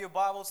Your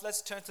Bibles,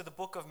 let's turn to the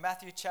book of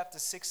Matthew chapter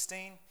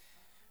 16.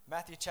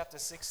 Matthew chapter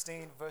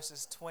 16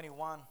 verses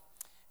 21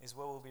 is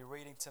where we'll be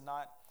reading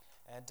tonight.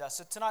 And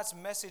so tonight's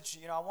message,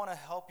 I want to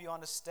help you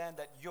understand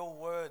that your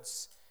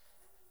words,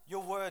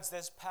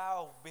 there's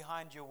power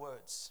behind your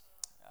words.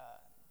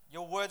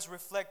 Your words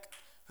reflect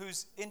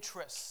whose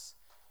interests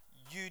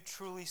you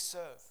truly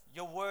serve.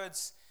 Your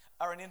words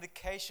are an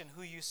indication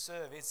who you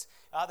serve. It's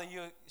either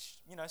you're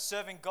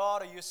serving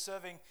God or you're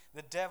serving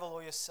the devil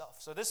or yourself.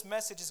 So this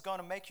message is going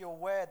to make you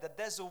aware that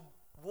there's a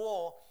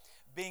war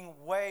being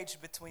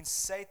waged between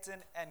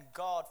Satan and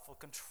God for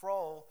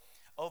control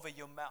over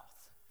your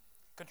mouth.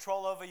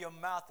 Control over your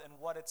mouth and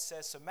what it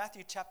says. So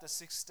Matthew chapter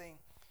 16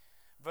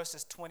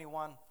 verses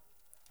 21,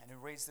 and it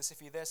reads this.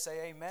 If you're there,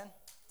 say amen.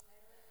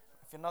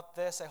 If you're not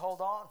there, say hold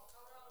on.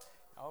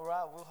 All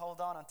right, we'll hold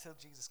on until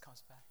Jesus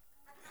comes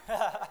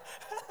back.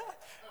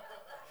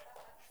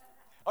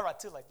 All right,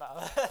 too late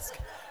now.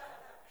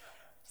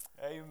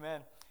 Amen.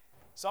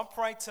 So I'm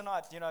praying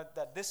tonight,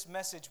 that this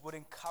message would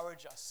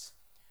encourage us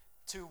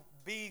to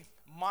be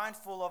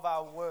mindful of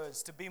our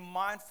words, to be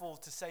mindful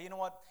to say,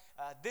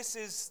 this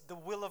is the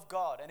will of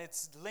God, and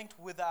it's linked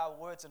with our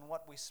words and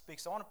what we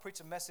speak. So I want to preach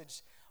a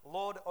message,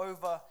 Lord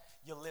over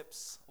your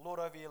lips. Lord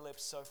over your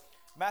lips. So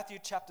Matthew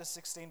chapter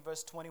 16,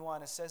 verse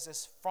 21, it says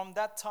this: From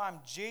that time,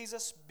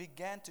 Jesus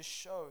began to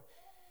show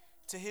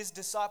to his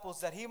disciples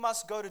that he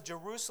must go to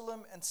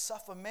Jerusalem and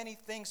suffer many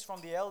things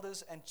from the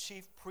elders and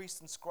chief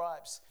priests and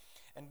scribes,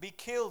 and be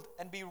killed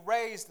and be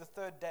raised the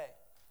third day.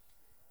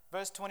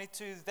 Verse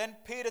 22, then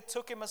Peter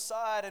took him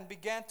aside and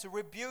began to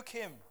rebuke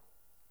him.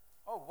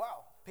 Oh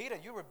wow, Peter,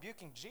 you're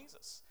rebuking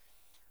Jesus.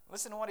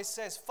 Listen to what he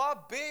says. Far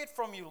be it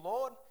from you,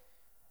 Lord.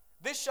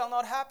 This shall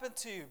not happen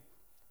to you.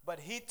 But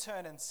he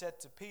turned and said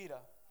to Peter,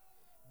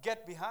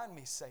 get behind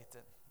me,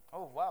 Satan.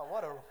 Oh wow,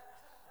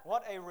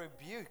 what a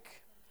rebuke.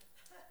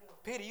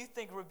 Peter, you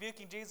think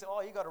rebuking Jesus,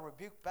 you got to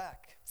rebuke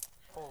back.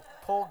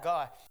 Poor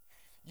guy.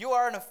 You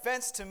are an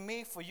offense to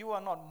me, for you are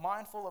not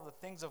mindful of the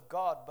things of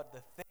God, but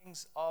the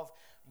things of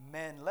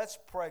men. Let's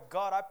pray.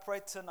 God, I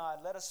pray tonight,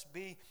 let us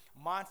be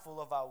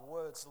mindful of our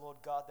words, Lord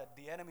God, that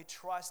the enemy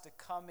tries to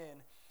come in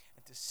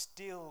and to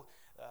steal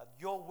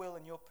your will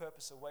and your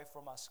purpose away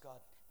from us, God.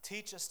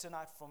 Teach us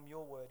tonight from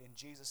your word in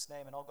Jesus'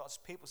 name. And all God's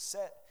people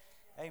said,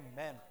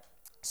 amen.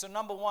 So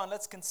number one,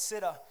 let's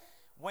consider,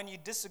 when you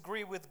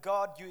disagree with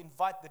God, you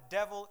invite the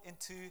devil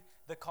into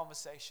the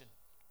conversation.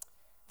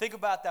 Think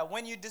about that.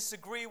 When you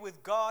disagree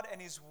with God and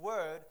his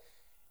word,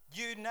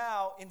 you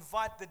now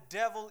invite the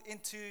devil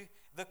into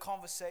the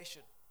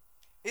conversation.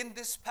 In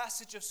this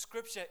passage of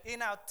scripture,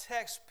 in our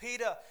text,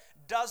 Peter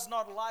does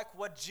not like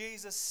what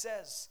Jesus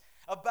says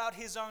about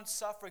his own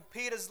suffering.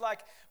 Peter's like,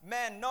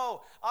 man,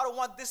 no, I don't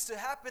want this to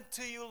happen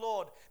to you,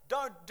 Lord.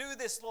 Don't do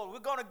this, Lord. We're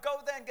going to go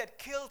there and get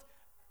killed.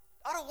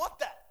 I don't want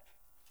that.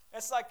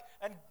 It's like,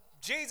 and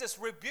Jesus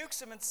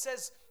rebukes him and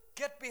says,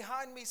 get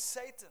behind me,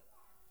 Satan.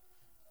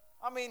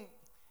 I mean,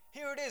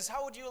 here it is.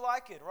 How would you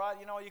like it, right?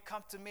 You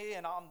come to me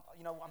and I'm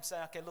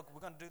saying, okay, look,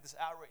 we're going to do this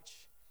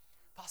outreach.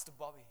 Pastor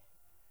Bobby,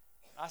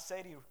 I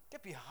say to you,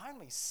 get behind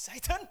me,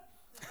 Satan.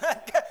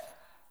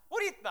 What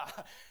do you think?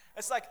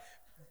 It's like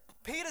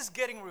Peter's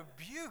getting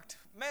rebuked,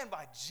 man,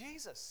 by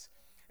Jesus.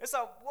 It's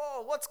like,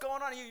 whoa, what's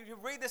going on? You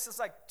read this, it's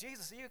like,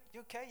 Jesus, are you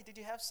okay? Did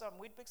you have some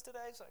Weet Bix today?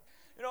 It's like,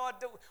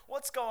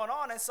 what's going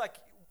on? It's like,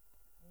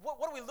 what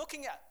are we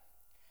looking at?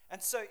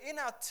 And so in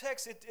our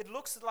text, it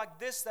looks like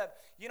this, that,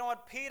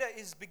 Peter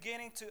is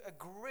beginning to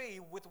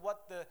agree with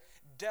what the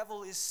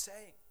devil is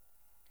saying.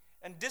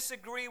 And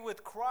disagree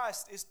with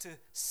Christ is to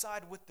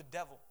side with the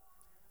devil.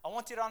 I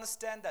want you to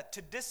understand that.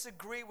 To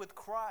disagree with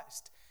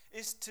Christ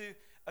is to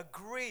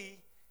agree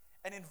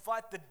and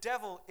invite the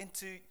devil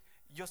into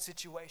your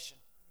situation.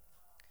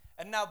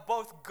 And now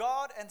both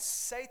God and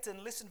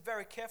Satan, listen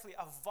very carefully,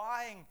 are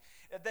vying,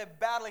 they're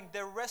battling,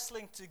 they're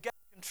wrestling to get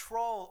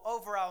control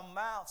over our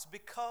mouths,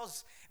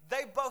 because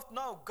they both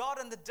know, God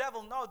and the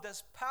devil know,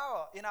 there's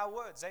power in our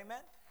words.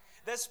 Amen.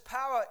 There's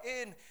power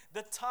in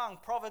the tongue.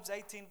 Proverbs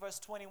 18 verse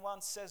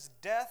 21 says,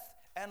 death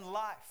and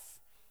life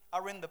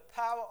are in the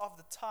power of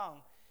the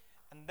tongue,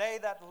 and they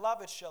that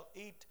love it shall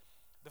eat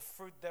the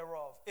fruit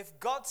thereof. If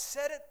God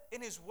said it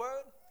in his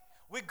word,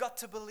 we've got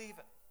to believe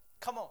it.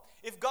 Come on.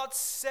 If God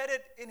said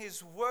it in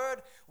his word,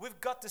 we've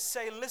got to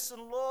say, listen,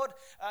 Lord,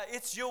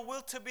 it's your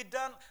will to be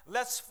done.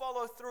 Let's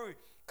follow through.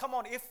 Come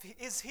on.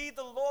 Is he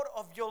the Lord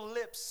of your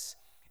lips,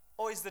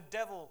 or is the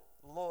devil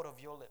Lord of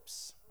your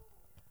lips?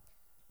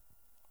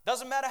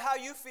 Doesn't matter how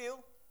you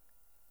feel.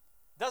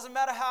 Doesn't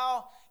matter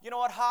how,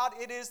 hard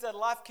it is that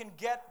life can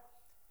get.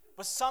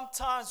 But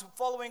sometimes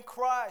following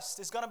Christ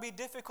is going to be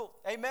difficult.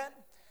 Amen.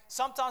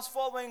 Sometimes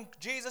following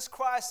Jesus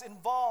Christ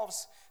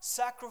involves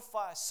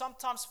sacrifice.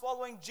 Sometimes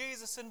following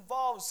Jesus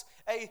involves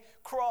a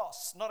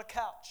cross, not a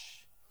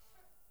couch.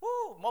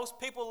 Woo, most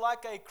people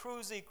like a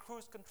cruise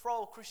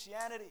control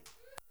Christianity.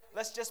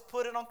 Let's just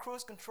put it on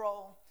cruise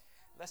control.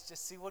 Let's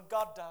just see what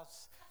God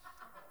does.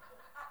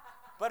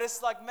 But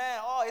it's like, man,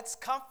 it's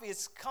comfy,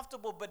 it's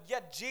comfortable, but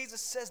yet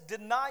Jesus says,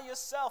 deny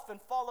yourself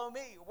and follow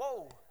me.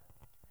 Whoa.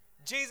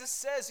 Jesus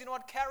says, you know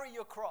what, carry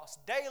your cross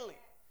daily.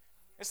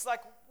 It's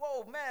like,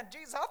 whoa, man,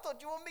 Jesus, I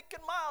thought you were meek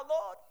and mild,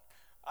 Lord.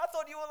 I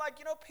thought you were like,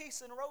 you know,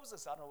 peace and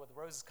roses. I don't know where the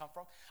roses come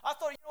from. I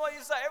thought, you know what,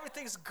 it's like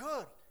everything's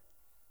good.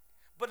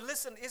 But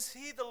listen, is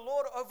he the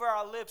Lord over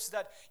our lips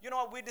that, you know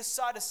what, we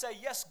decide to say,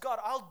 yes, God,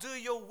 I'll do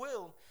your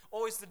will?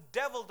 Or is the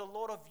devil the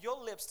Lord of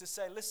your lips to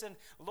say, listen,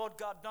 Lord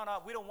God, no,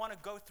 we don't want to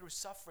go through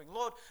suffering.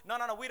 Lord, no,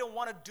 we don't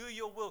want to do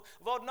your will.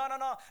 Lord, no,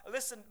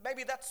 listen,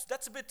 maybe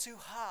that's a bit too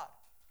hard.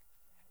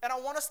 And I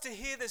want us to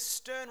hear this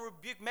stern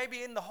rebuke,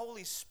 maybe in the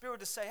Holy Spirit,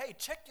 to say, hey,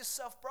 check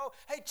yourself, bro.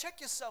 Hey, check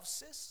yourself,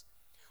 sis.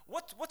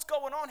 What's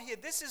going on here?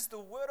 This is the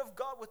word of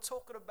God we're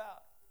talking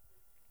about.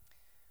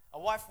 A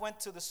wife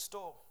went to the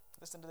store.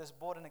 Listen to this,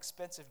 bought an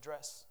expensive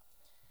dress.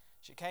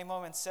 She came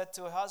home and said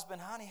to her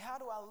husband, honey, how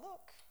do I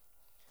look?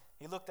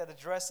 He looked at the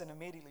dress and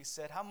immediately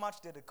said, how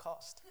much did it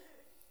cost?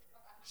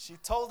 She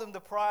told him the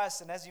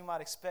price, and as you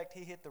might expect,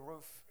 he hit the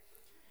roof,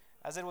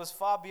 as it was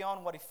far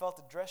beyond what he felt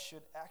the dress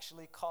should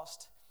actually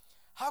cost.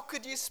 How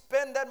could you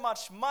spend that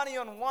much money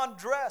on one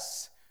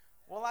dress?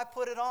 Well, I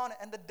put it on,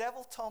 and the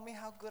devil told me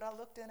how good I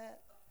looked in it.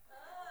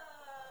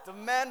 The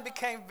man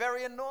became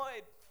very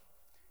annoyed.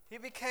 He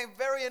became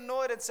very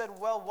annoyed and said,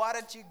 well, why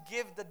don't you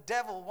give the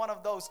devil one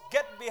of those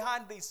get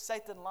behind these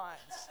Satan lines?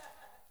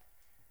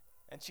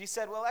 And she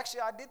said, well, actually,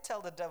 I did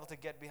tell the devil to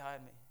get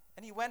behind me.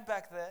 And he went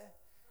back there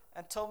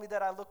and told me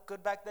that I looked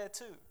good back there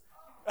too.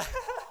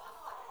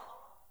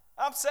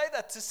 I'm saying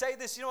that to say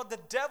this, you know what, the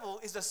devil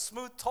is a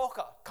smooth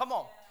talker. Come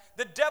on.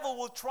 The devil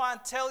will try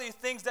and tell you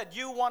things that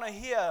you want to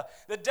hear.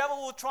 The devil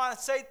will try and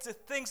say to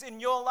things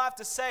in your life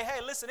to say,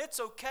 hey, listen, it's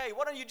okay.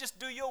 Why don't you just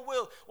do your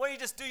will? Why don't you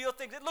just do your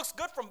thing? It looks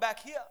good from back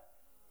here.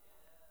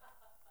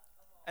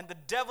 And the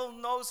devil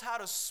knows how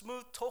to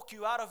smooth talk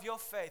you out of your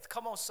faith.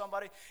 Come on,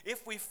 somebody.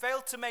 If we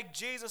fail to make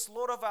Jesus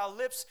Lord of our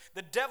lips,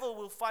 the devil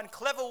will find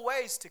clever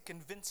ways to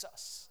convince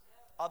us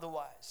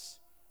otherwise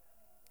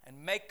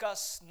and make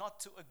us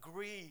not to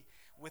agree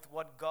with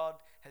what God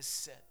has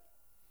said.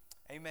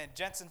 Amen.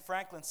 Jensen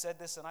Franklin said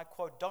this, and I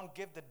quote, don't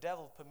give the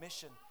devil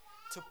permission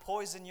to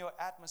poison your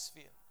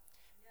atmosphere.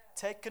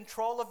 Take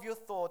control of your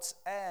thoughts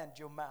and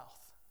your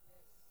mouth.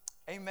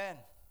 Amen.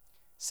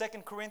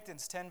 2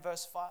 Corinthians 10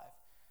 verse 5.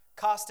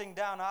 Casting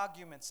down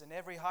arguments and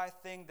every high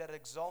thing that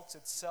exalts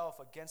itself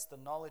against the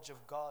knowledge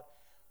of God,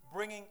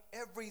 bringing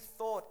every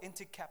thought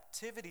into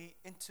captivity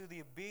into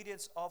the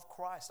obedience of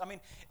Christ. I mean,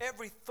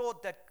 every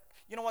thought that,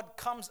 you know what,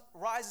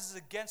 rises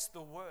against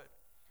the word.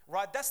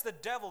 Right? That's the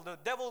devil. The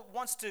devil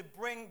wants to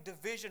bring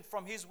division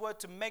from his word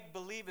to make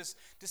believers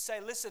to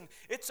say, listen,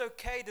 it's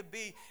okay to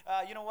be,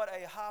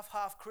 a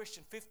half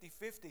Christian,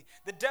 50-50.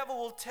 The devil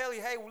will tell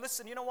you, hey, well,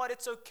 listen, you know what?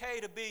 It's okay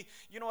to be,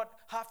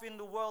 half in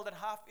the world and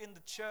half in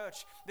the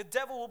church. The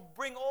devil will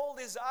bring all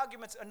these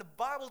arguments, and the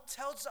Bible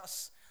tells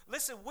us,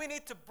 listen, we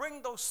need to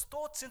bring those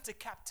thoughts into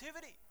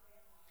captivity.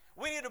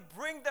 We need to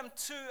bring them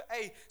to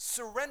a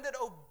surrendered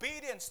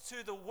obedience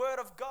to the word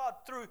of God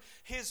through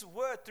his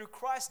word, through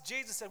Christ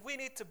Jesus. And we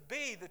need to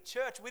be the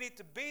church. We need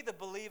to be the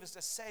believers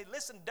that say,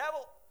 listen,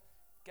 devil,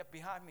 get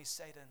behind me,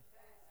 Satan.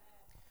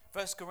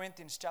 1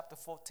 Corinthians chapter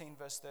 14,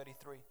 verse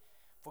 33.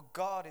 For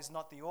God is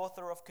not the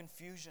author of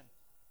confusion.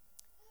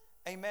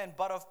 Amen.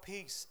 But of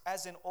peace,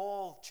 as in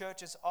all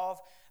churches of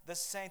the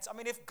saints. I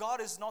mean, if God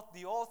is not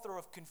the author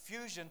of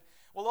confusion,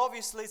 well,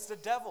 obviously it's the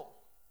devil.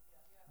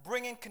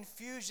 Bringing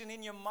confusion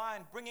in your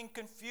mind, bringing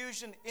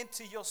confusion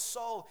into your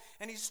soul.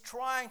 And he's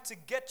trying to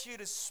get you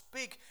to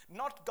speak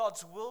not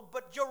God's will,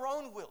 but your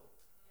own will.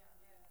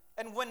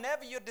 And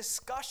whenever your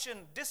discussion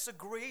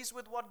disagrees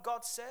with what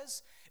God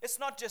says, it's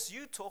not just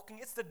you talking,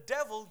 it's the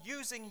devil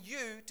using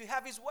you to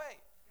have his way.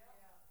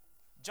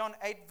 John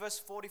 8 verse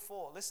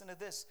 44, listen to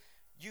this.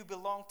 You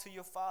belong to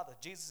your father.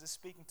 Jesus is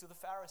speaking to the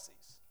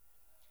Pharisees.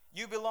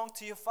 You belong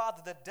to your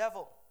father, the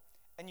devil.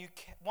 And you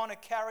want to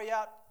carry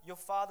out your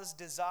father's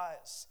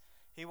desires.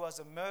 He was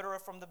a murderer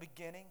from the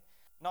beginning,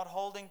 not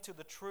holding to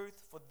the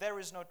truth, for there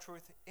is no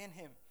truth in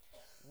him.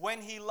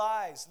 When he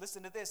lies,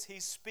 listen to this, he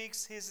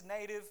speaks his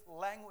native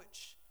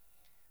language.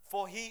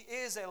 For he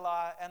is a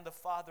liar and the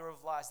father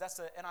of lies. That's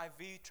the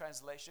NIV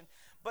translation.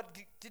 But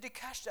did you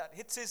catch that?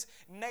 It's his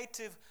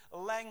native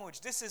language.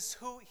 This is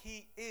who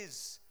he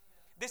is.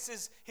 This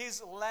is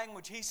his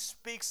language. He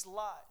speaks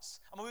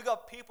lies. I mean, we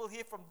got people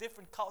here from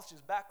different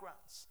cultures,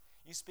 backgrounds.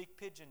 You speak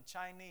Pidgin,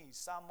 Chinese,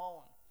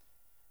 Samoan.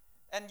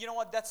 And you know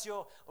what? That's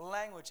your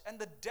language. And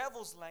the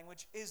devil's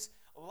language is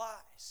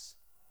lies.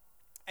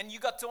 And you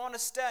got to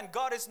understand,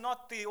 God is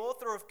not the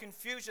author of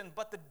confusion,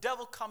 but the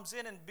devil comes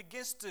in and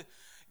begins to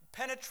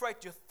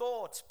penetrate your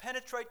thoughts,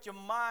 penetrate your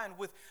mind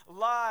with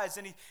lies.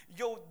 And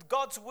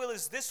God's will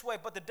is this way,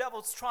 but the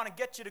devil's trying to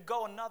get you to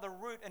go another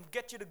route and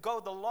get you to go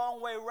the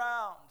long way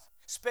round.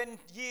 Spend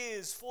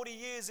years, 40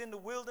 years in the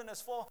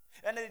wilderness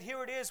and then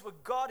here it is where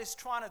God is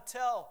trying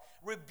to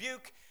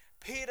rebuke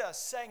Peter,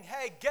 saying,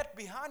 hey, get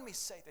behind me,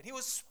 Satan. He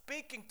was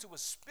speaking to a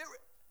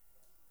spirit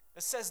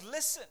that says,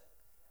 listen,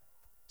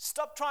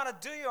 stop trying to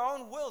do your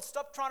own will.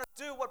 Stop trying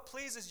to do what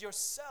pleases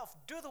yourself.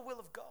 Do the will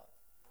of God.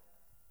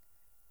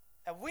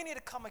 And we need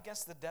to come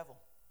against the devil.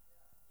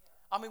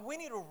 I mean, we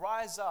need to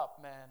rise up,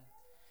 man,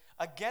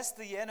 against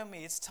the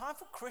enemy. It's time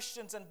for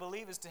Christians and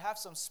believers to have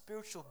some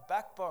spiritual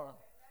backbone.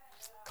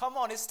 Come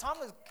on, it's time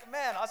to,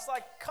 man, I was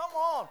like, come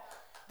on.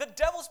 The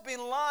devil's been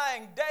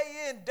lying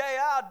day in, day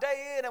out,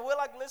 day in, and we're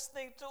like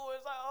listening to it.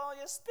 It's like, oh,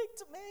 yeah, speak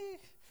to me.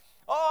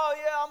 Oh,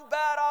 yeah, I'm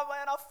bad,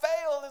 I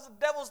failed.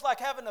 The devil's like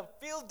having a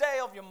field day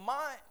of your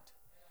mind.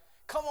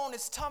 Come on,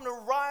 it's time to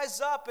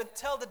rise up and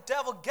tell the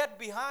devil, get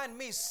behind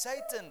me,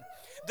 Satan.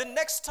 The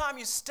next time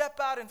you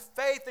step out in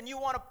faith and you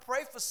want to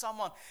pray for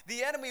someone,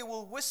 the enemy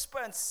will whisper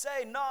and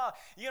say, nah,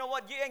 you know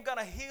what, you ain't going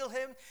to heal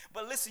him.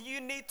 But listen, you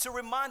need to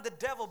remind the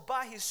devil,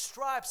 by his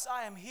stripes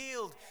I am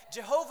healed.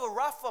 Jehovah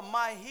Rapha,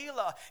 my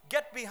healer.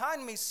 Get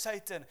behind me,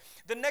 Satan.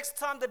 The next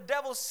time the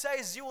devil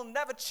says you will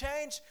never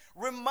change,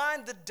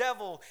 remind the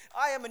devil,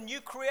 I am a new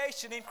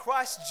creation in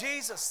Christ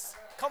Jesus.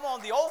 Come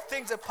on, the old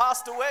things have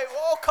passed away.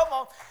 Oh, come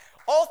on.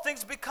 All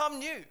things become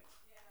new.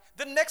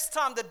 The next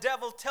time the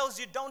devil tells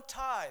you don't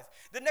tithe,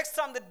 the next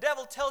time the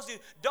devil tells you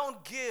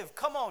don't give,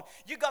 come on,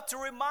 you got to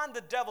remind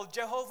the devil,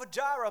 Jehovah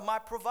Jireh, my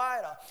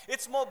provider.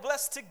 It's more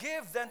blessed to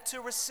give than to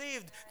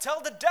receive.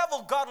 Tell the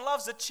devil God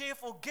loves a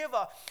cheerful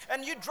giver,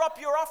 and you drop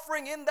your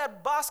offering in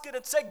that basket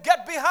and say,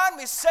 get behind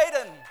me,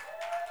 Satan.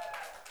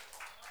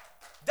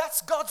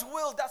 That's God's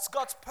will, that's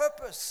God's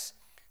purpose,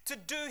 to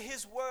do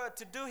his word,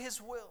 to do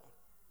his will.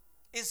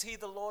 Is he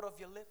the Lord of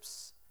your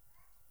lips?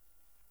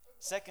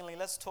 Secondly,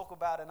 let's talk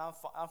about, and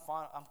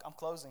I'm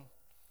closing.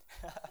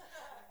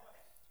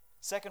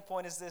 Second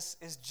point is this: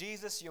 is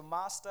Jesus your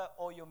master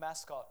or your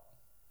mascot?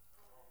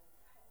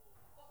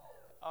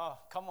 Oh,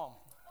 come on.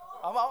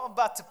 I'm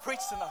about to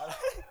preach tonight.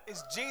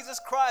 Is Jesus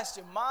Christ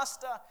your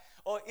master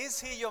or is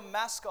he your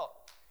mascot?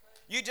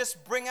 You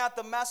just bring out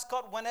the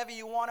mascot whenever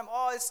you want him.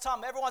 Oh, it's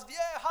time. Everyone's,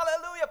 yeah,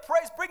 hallelujah,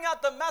 praise. Bring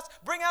out the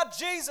bring out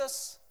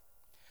Jesus.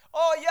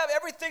 Oh, yeah,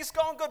 everything's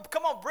going good.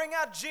 Come on, bring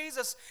out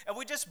Jesus. And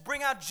we just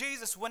bring out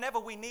Jesus whenever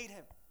we need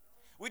him.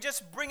 We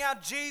just bring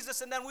out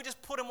Jesus and then we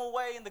just put him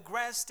away in the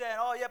grandstand.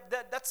 Oh, yeah,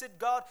 that's it,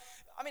 God.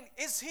 I mean,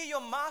 is he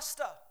your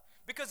master?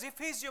 Because if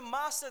he's your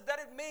master, that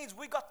it means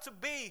we got to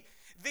be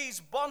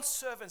these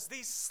bondservants,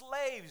 these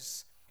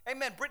slaves.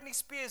 Amen. Britney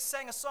Spears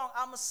sang a song,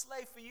 I'm a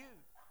slave for you.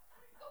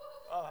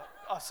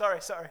 Oh, sorry.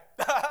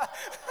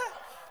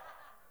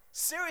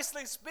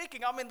 Seriously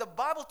speaking, I mean, the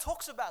Bible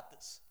talks about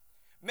this.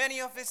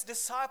 Many of his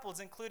disciples,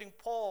 including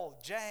Paul,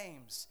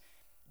 James,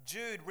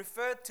 Jude,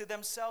 referred to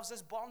themselves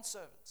as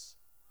bondservants,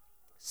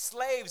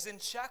 slaves in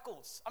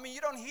shackles. I mean,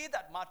 you don't hear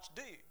that much,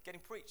 do you,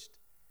 getting preached?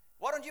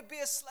 Why don't you be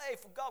a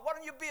slave for God? Why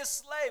don't you be a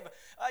slave?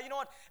 You know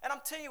what? And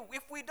I'm telling you,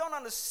 if we don't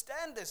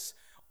understand this,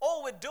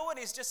 all we're doing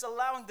is just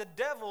allowing the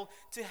devil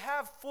to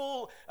have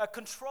full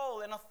control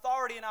and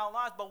authority in our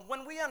lives. But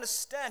when we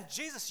understand,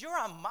 Jesus, you're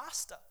our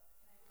master.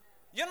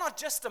 You're not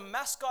just a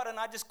mascot and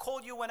I just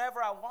call you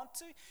whenever I want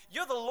to.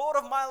 You're the Lord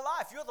of my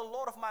life. You're the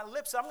Lord of my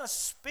lips. I'm going to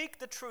speak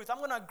the truth. I'm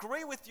going to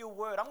agree with your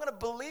word. I'm going to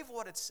believe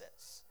what it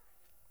says.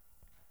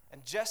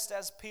 And just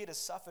as Peter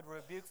suffered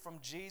rebuke from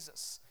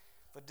Jesus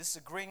for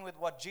disagreeing with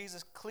what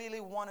Jesus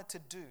clearly wanted to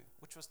do,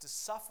 which was to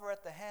suffer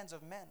at the hands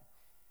of men,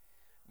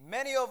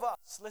 many of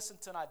us, listen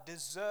tonight,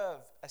 deserve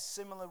a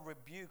similar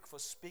rebuke for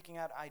speaking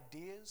out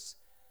ideas,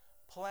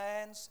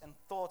 plans, and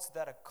thoughts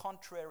that are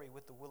contrary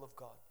with the will of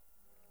God.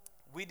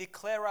 We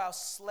declare our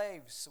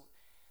slaves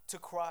to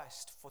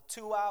Christ for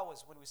 2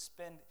 hours when we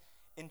spend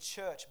in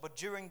church, but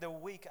during the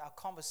week our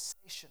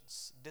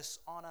conversations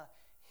dishonor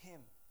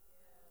him.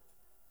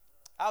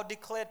 Our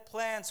declared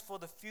plans for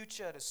the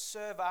future to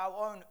serve our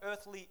own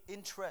earthly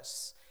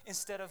interests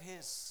instead of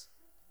his.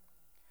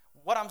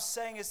 What I'm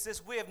saying is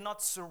this: we have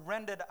not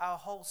surrendered our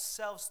whole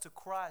selves to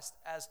Christ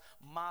as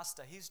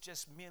master. He's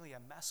just merely a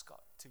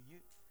mascot to you.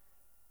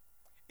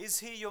 Is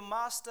he your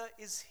master?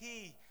 Is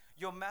he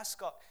your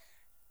mascot?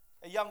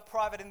 A young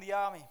private in the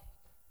army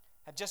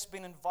had just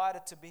been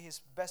invited to be in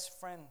his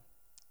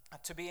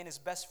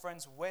best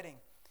friend's wedding,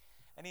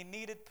 and he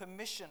needed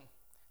permission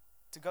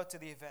to go to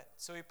the event.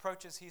 So he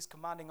approaches his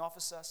commanding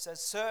officer,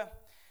 says, "Sir,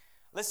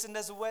 listen,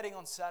 there's a wedding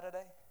on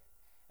Saturday,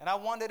 and I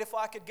wondered if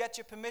I could get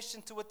your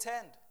permission to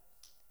attend."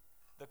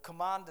 The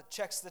commander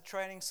checks the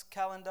training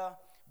calendar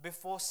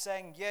before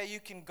saying, "Yeah, you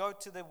can go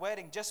to the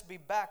wedding, just be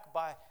back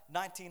by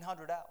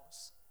 1900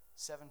 hours,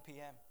 7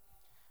 p.m.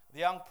 The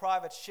young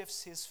private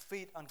shifts his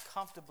feet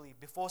uncomfortably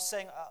before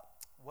saying,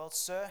 "Well,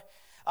 sir,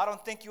 I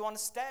don't think you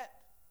understand.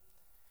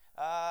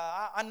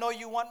 I know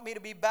you want me to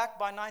be back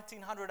by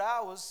 1900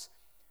 hours,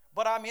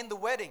 but I'm in the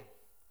wedding,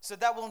 so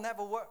that will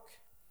never work."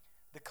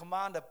 The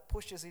commander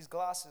pushes his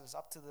glasses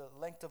up to the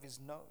length of his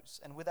nose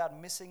and without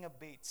missing a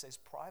beat says,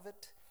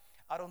 "Private,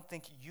 I don't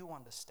think you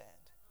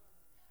understand.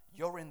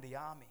 You're in the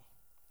army,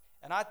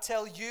 and I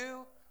tell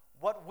you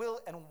what will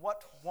and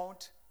what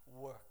won't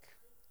work."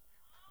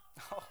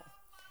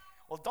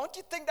 Well, don't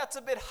you think that's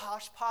a bit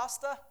harsh,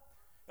 Pastor?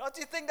 Don't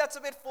you think that's a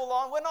bit full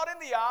on? We're not in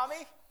the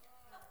army.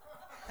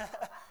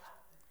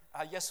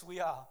 Yes,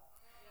 we are.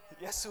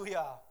 Yes, we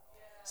are.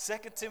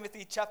 2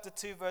 Timothy chapter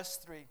 2, verse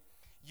 3.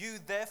 You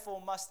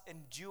therefore must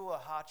endure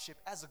hardship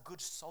as a good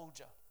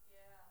soldier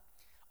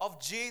of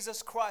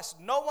Jesus Christ.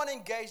 No one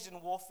engaged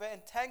in warfare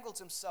entangles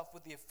himself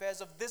with the affairs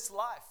of this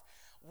life.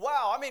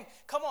 Wow, I mean,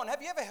 come on,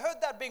 have you ever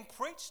heard that being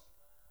preached?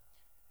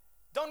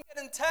 Don't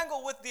get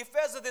entangled with the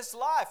affairs of this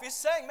life. He's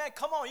saying, man,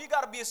 come on, you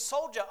got to be a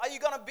soldier. Are you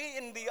going to be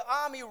in the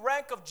army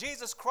rank of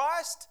Jesus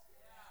Christ?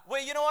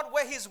 Where, you know what,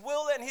 where his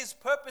will and his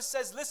purpose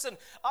says, listen,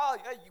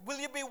 will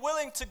you be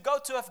willing to go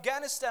to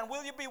Afghanistan?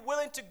 Will you be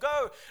willing to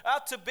go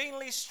out to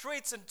Beenleigh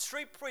streets and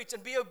street preach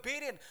and be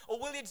obedient? Or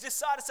will you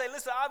decide to say,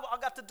 listen, I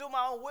got to do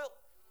my own will?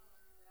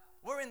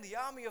 We're in the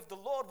army of the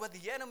Lord where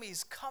the enemy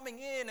is coming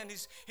in and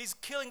he's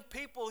killing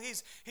people.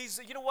 He's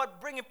you know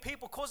what, bringing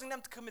people, causing them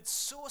to commit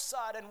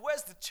suicide. And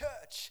where's the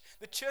church?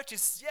 The church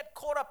is yet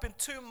caught up in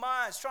two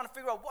minds, trying to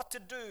figure out what to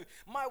do.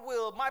 My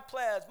will, my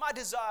plans, my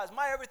desires,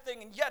 my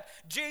everything. And yet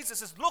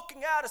Jesus is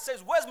looking out and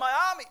says, where's my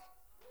army?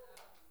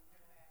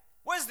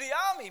 Where's the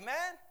army,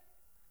 man?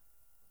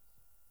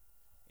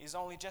 He's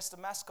only just a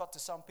mascot to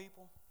some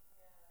people.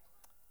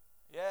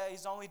 Yeah,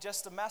 he's only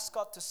just a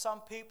mascot to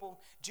some people.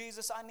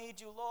 Jesus, I need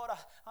you, Lord.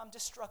 I'm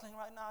just struggling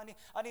right now.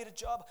 I need a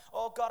job.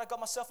 Oh, God, I got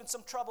myself in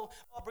some trouble.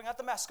 Oh, bring out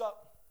the mascot.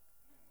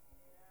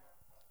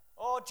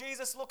 Oh,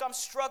 Jesus, look, I'm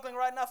struggling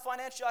right now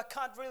financially. I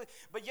can't really.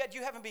 But yet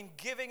you haven't been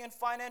giving in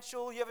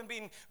financial. You haven't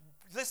been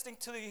listening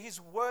to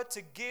his word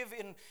to give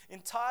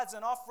in tithes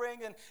and offering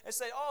and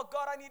say, oh,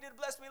 God, I need you to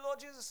bless me, Lord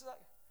Jesus.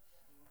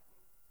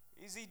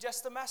 Is he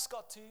just a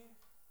mascot to you?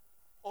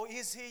 Or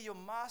is he your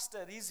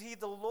master? Is he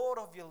the Lord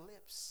of your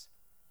lips?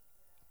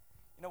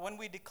 You know, when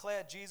we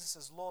declare Jesus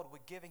as Lord, we're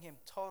giving him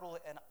total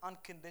and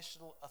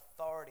unconditional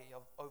authority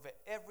over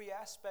every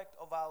aspect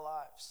of our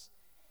lives.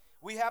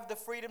 We have the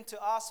freedom to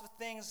ask for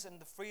things and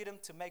the freedom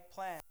to make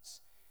plans,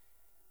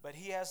 but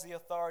he has the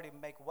authority to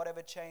make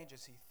whatever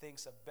changes he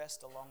thinks are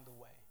best along the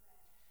way.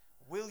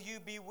 Will you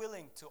be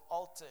willing to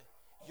alter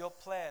your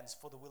plans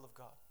for the will of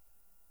God?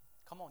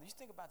 Come on, you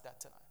think about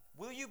that tonight.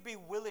 Will you be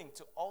willing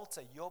to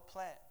alter your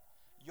plan,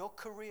 your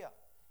career,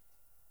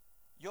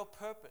 your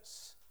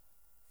purpose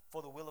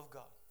for the will of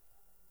God?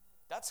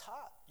 That's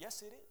hard.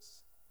 Yes, it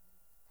is.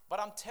 But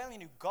I'm telling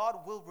you,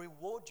 God will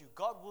reward you.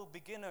 God will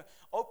begin to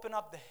open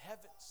up the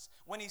heavens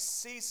when he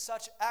sees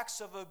such acts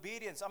of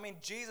obedience. I mean,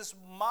 Jesus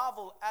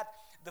marveled at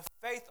the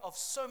faith of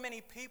so many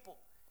people.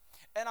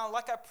 And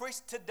like I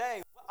preached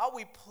today, are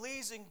we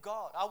pleasing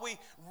God? Are we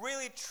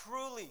really,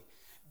 truly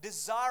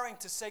desiring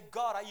to say,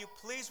 God, are you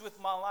pleased with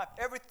my life?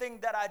 Everything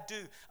that I do,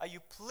 are you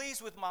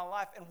pleased with my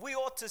life? And we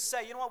ought to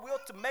say, you know what, we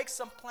ought to make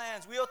some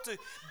plans. We ought to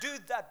do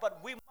that,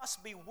 but we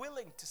must be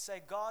willing to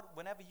say, God,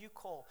 whenever you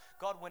call,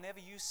 God, whenever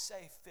you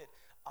say fit,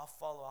 I'll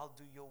follow, I'll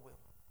do your will.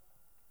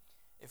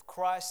 If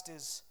Christ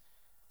is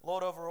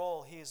Lord over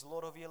all, he is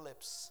Lord over your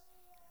lips.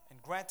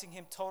 And granting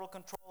him total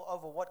control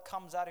over what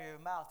comes out of your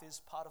mouth is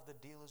part of the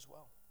deal as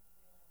well.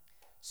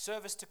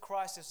 Service to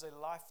Christ is a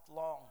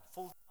lifelong,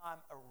 full-time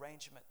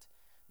arrangement.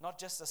 Not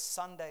just a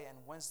Sunday and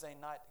Wednesday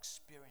night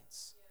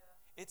experience.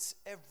 It's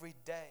every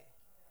day.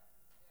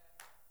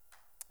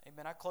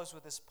 Amen. I close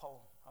with this poem.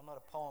 I'm not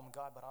a poem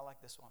guy, but I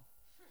like this one.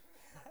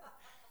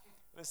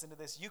 Listen to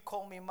this. You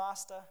call me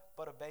master,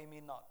 but obey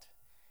me not.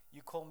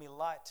 You call me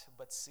light,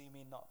 but see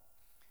me not.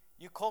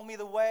 You call me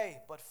the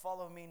way, but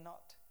follow me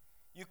not.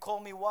 You call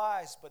me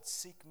wise, but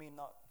seek me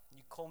not.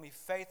 You call me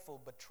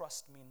faithful, but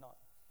trust me not.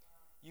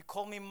 You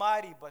call me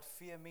mighty, but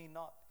fear me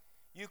not.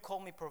 You call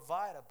me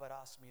provider, but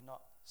ask me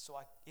not. So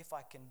if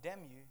I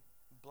condemn you,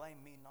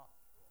 blame me not.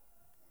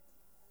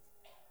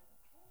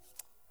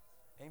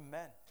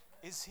 Amen.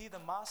 Is he the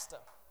master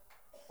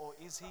or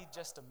is he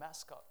just a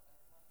mascot?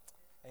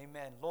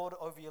 Amen. Lord,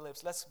 over your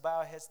lips. Let's bow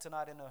our heads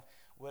tonight in a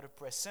word of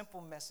prayer.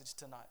 Simple message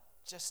tonight.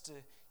 Just to,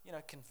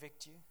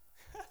 convict you.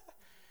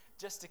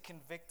 Just to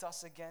convict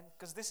us again.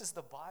 Because this is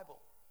the Bible.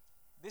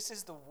 This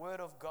is the word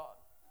of God.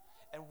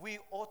 And we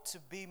ought to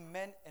be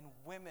men and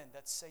women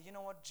that say, you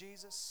know what,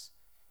 Jesus?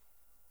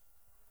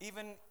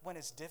 Even when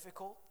it's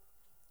difficult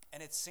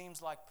and it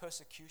seems like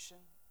persecution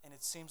and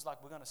it seems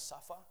like we're going to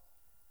suffer,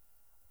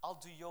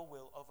 I'll do your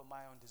will over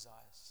my own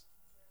desires.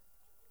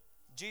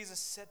 Jesus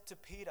said to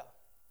Peter,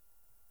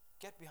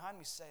 get behind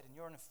me, Satan.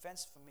 You're an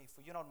offense for me,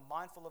 for you're not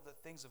mindful of the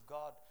things of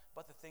God,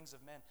 but the things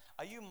of men.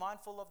 Are you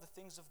mindful of the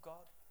things of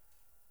God?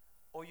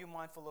 Or are you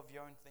mindful of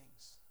your own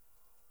things?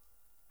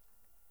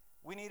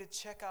 We need to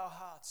check our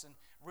hearts and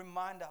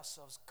remind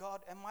ourselves,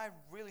 God, am I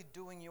really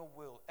doing your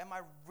will? Am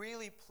I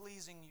really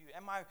pleasing you?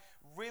 Am I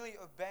really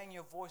obeying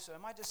your voice? Or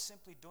am I just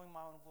simply doing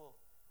my own will?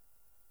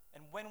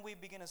 And when we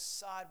begin to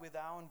side with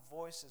our own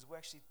voices, we're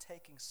actually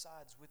taking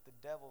sides with the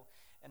devil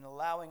and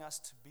allowing us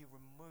to be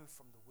removed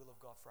from the will of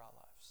God for our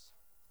lives.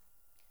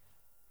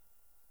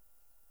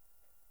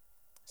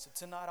 So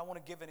tonight I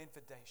want to give an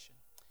invitation.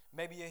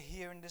 Maybe you're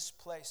here in this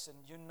place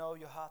and you know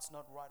your heart's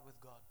not right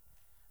with God.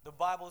 The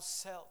Bible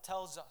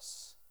tells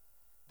us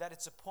that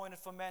it's appointed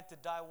for man to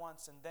die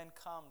once and then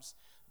comes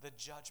the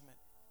judgment.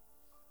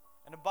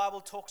 And the Bible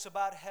talks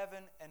about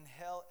heaven and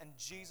hell, and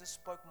Jesus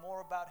spoke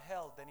more about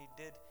hell than he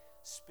did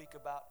speak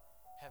about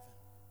heaven.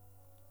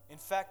 In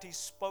fact, he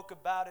spoke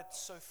about it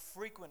so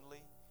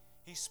frequently,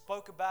 he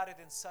spoke about it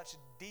in such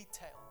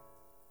detail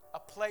a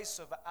place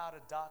of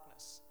outer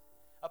darkness,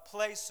 a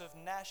place of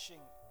gnashing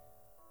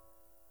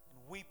and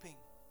weeping,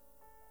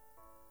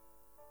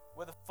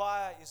 where the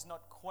fire is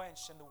not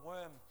quenched and the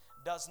worm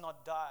does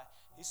not die.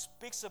 He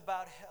speaks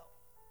about hell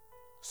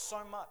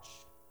so much.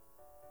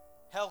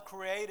 Hell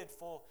created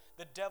for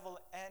the devil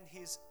and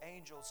his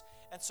angels.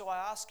 And so I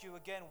ask you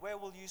again, where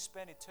will you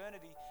spend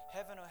eternity,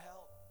 heaven or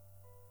hell?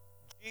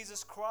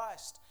 Jesus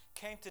Christ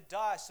came to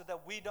die so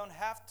that we don't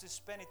have to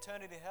spend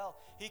eternity in hell.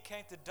 He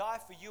came to die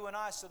for you and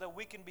I so that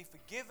we can be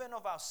forgiven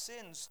of our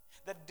sins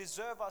that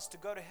deserve us to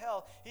go to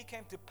hell. He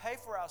came to pay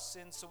for our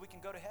sins so we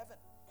can go to heaven.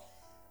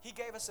 He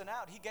gave us an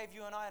out. He gave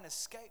you and I an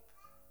escape.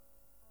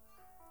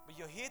 But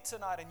you're here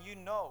tonight and you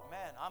know,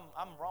 man,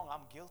 I'm wrong.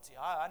 I'm guilty.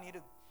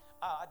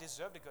 I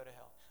deserve to go to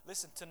hell.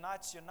 Listen,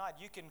 tonight's your night.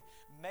 You can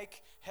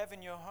make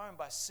heaven your home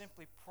by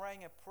simply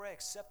praying a prayer,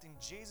 accepting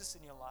Jesus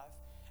in your life,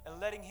 and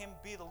letting Him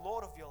be the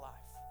Lord of your life.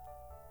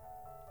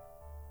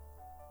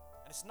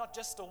 And it's not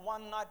just a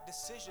one-night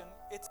decision,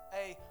 it's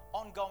an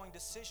ongoing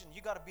decision.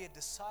 You got to be a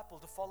disciple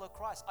to follow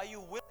Christ. Are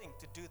you willing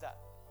to do that?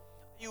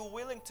 Are you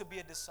willing to be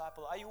a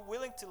disciple? Are you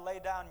willing to lay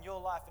down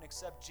your life and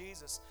accept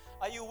Jesus?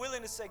 Are you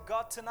willing to say,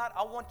 God, tonight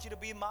I want you to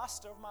be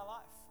master of my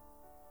life?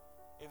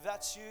 If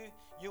that's you,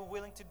 you're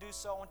willing to do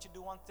so, I want you to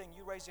do one thing.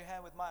 You raise your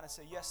hand with mine and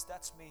say, yes,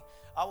 that's me.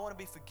 I want to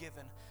be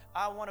forgiven.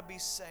 I want to be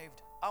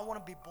saved. I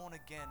want to be born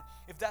again.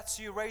 If that's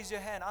you, raise your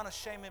hand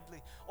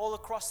unashamedly all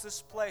across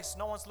this place.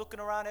 No one's looking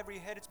around. Every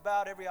head is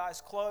bowed. Every eye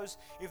is closed.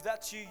 If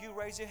that's you, you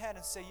raise your hand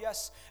and say,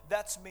 yes,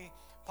 that's me.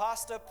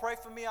 Pastor, pray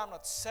for me. I'm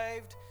not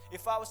saved.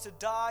 If I was to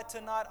die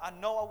tonight, I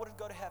know I wouldn't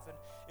go to heaven.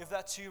 If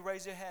that's you,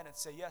 raise your hand and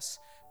say, yes,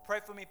 pray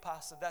for me,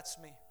 Pastor. That's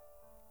me.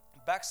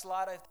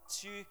 Backslider, if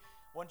it's you,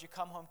 once you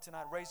come home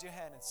tonight, raise your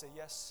hand and say,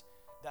 yes,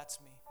 that's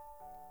me.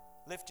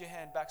 Lift your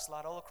hand,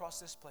 backslide, all across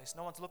this place.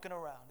 No one's looking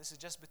around. This is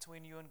just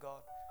between you and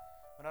God.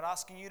 We're not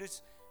asking you to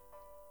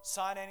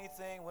sign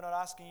anything. We're not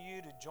asking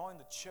you to join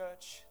the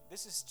church.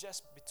 This is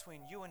just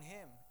between you and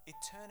Him.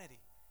 Eternity.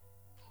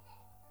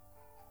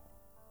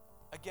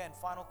 Again,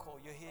 final call.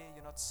 You're here,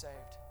 you're not saved.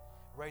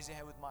 Raise your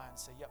hand with mine and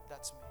say, yep,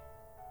 that's me.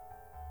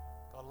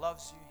 God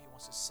loves you. He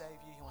wants to save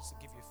you. He wants to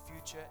give you a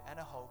future and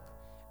a hope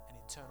and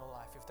eternal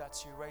life. If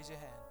that's you, raise your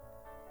hand.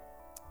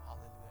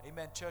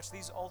 Amen. Church,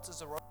 these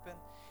altars are open.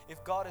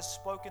 If God has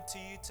spoken to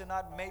you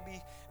tonight, maybe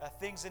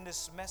things in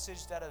this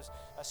message that has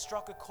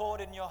struck a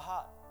chord in your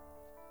heart,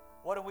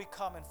 why don't we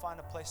come and find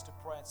a place to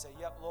pray and say,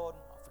 yep, Lord,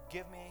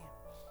 forgive me.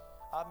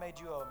 I made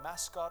you a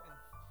mascot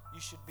and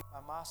you should be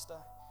my master.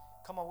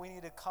 Come on, we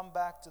need to come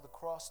back to the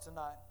cross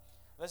tonight.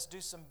 Let's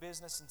do some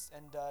business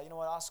and you know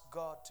what, ask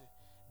God to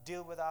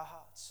deal with our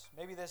hearts.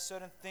 Maybe there's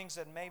certain things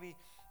that maybe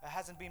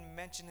hasn't been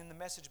mentioned in the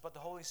message, but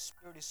the Holy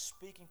Spirit is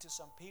speaking to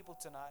some people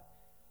tonight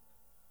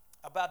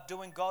about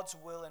doing God's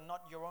will and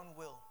not your own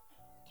will.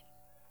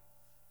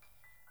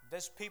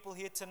 There's people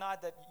here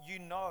tonight that you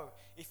know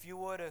if you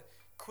were to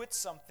quit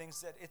some things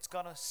that it's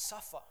going to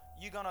suffer.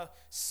 You're going to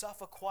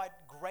suffer quite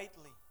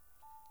greatly.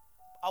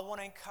 I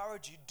want to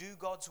encourage you, do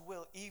God's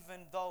will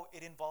even though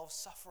it involves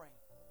suffering.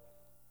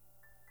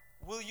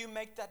 Will you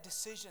make that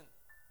decision?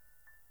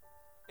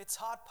 It's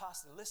hard,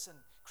 Pastor. Listen,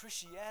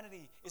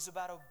 Christianity is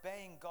about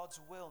obeying God's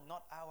will,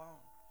 not our own.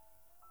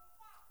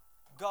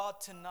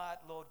 God, tonight,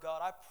 Lord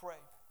God, I pray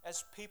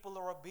as people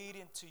are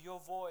obedient to your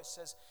voice,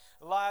 as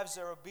lives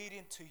are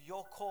obedient to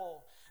your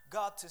call,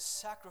 God, to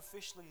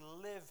sacrificially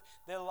live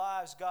their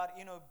lives, God,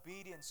 in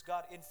obedience,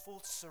 God, in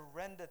full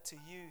surrender to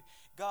you.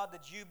 God,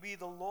 that you be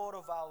the Lord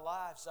of our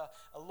lives,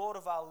 a Lord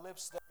of our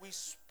lips, that we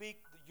speak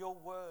your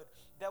word,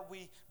 that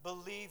we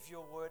believe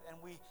your word, and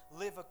we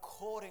live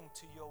according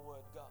to your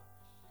word, God.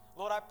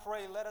 Lord, I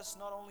pray, let us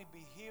not only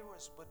be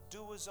hearers, but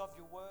doers of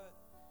your word.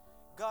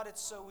 God,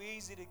 it's so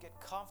easy to get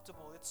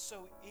comfortable. It's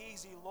so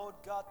easy, Lord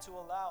God, to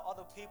allow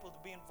other people to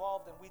be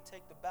involved and we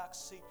take the back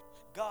seat.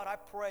 God, I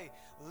pray,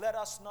 let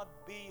us not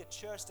be a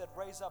church that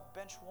raise up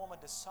bench warmer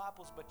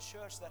disciples, but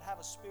church that have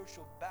a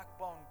spiritual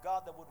backbone,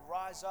 God, that would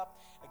rise up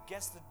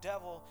against the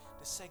devil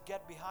to say,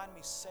 get behind me,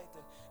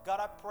 Satan. God,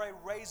 I pray,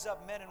 raise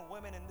up men and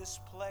women in this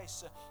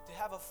place to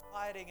have a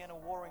fighting and a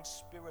warring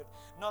spirit.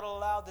 Not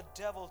allow the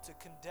devil to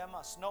condemn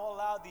us. Not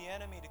allow the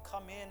enemy to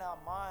come in our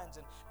minds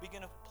and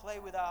begin to play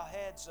with our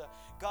heads.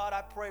 God,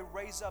 I pray,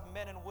 raise up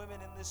men and women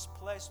in this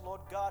place,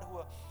 Lord God, who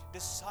are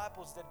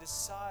disciples that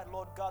decide,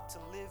 Lord God, to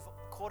live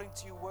according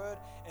to your word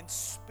and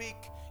speak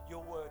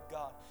your word,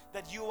 God,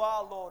 that you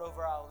are Lord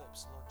over our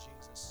lips, Lord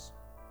Jesus.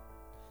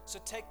 So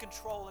take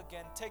control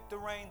again, take the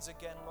reins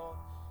again, Lord.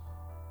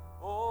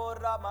 Oh,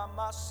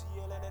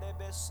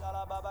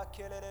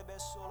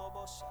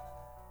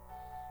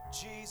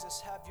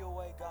 Jesus, have your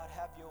way, God,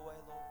 have your way,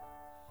 Lord.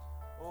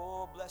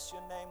 Oh, bless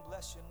your name,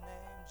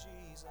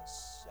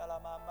 Jesus.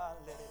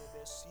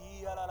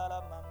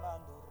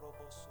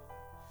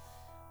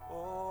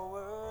 Oh,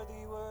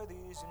 worthy,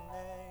 worthy is your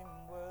name,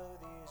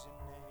 worthy is your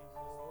name.